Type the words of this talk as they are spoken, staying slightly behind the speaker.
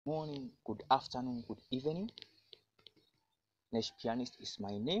Morning, good afternoon, good evening. Nesh Pianist is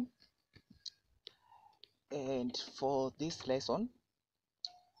my name, and for this lesson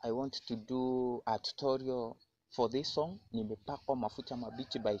I want to do a tutorial for this song Nimepakwa mafuta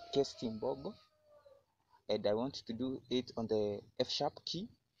mabichi by Kestin mbogo, and I want to do it on the F sharp key.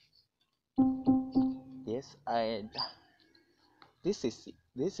 Yes, and this is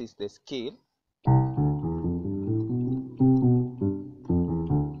the scale.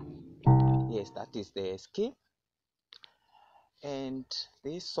 Yes, that is the scale. And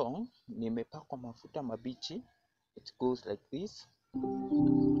this song Nimepakwa mafuta mabichi, it goes like this.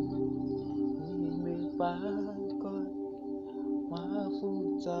 Nimepakwa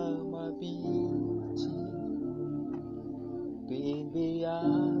mafuta mabichi, pembe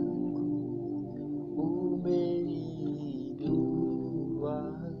yangu umeinua,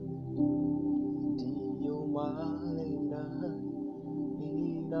 ndiyo maana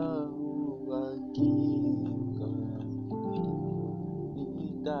nina uhakika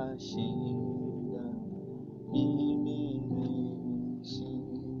nitashinda, mimi ni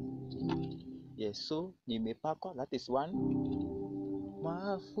mshindi. Yes, so nimepakwa, that is one.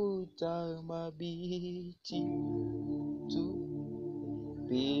 Mafuta mabichi, two.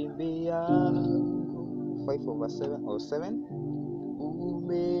 Pembe yangu, 5/7 or 7.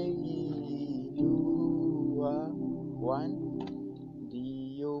 Umeinua, 1.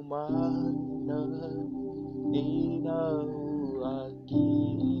 Ndiyo maana nina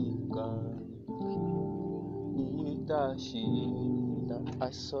uhakika nitashinda.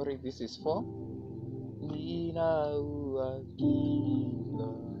 Sorry, this is 4. Nina uhakika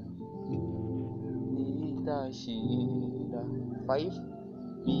nitashinda. 5.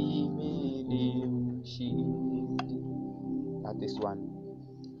 Mimi ni mshindi. That is 1.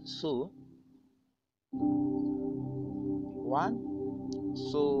 So 1.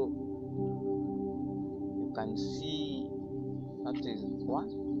 So you can see that is 1.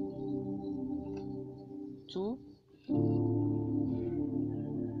 2.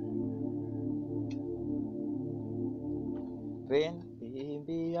 Then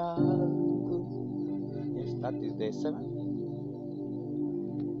pembe yangu. Yes, that is the 7.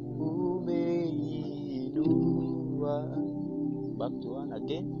 Umeinua. Back to 1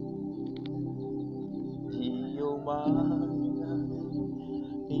 again. Ndiyo maana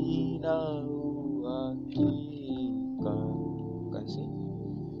nina uhakika, you can see,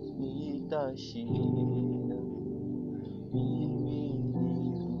 nitashinda, mimi ni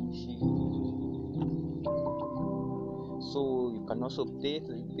mshindi. So you can also play it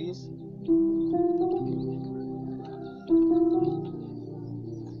like this.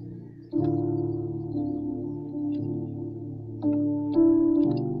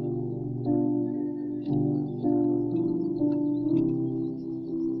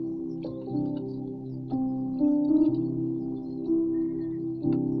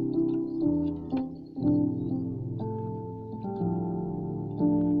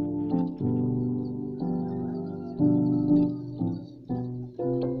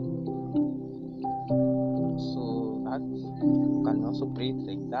 You can also play it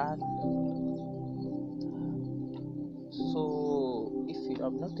like that. So if you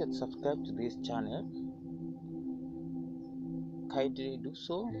have not yet subscribed to this channel, kindly do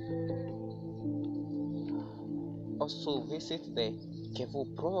so. Also visit the Kevo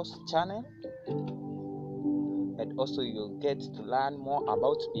Pros channel, and also you'll get to learn more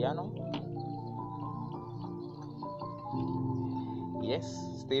about piano. Yes,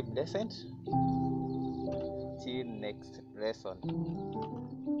 stay blessed till next lesson.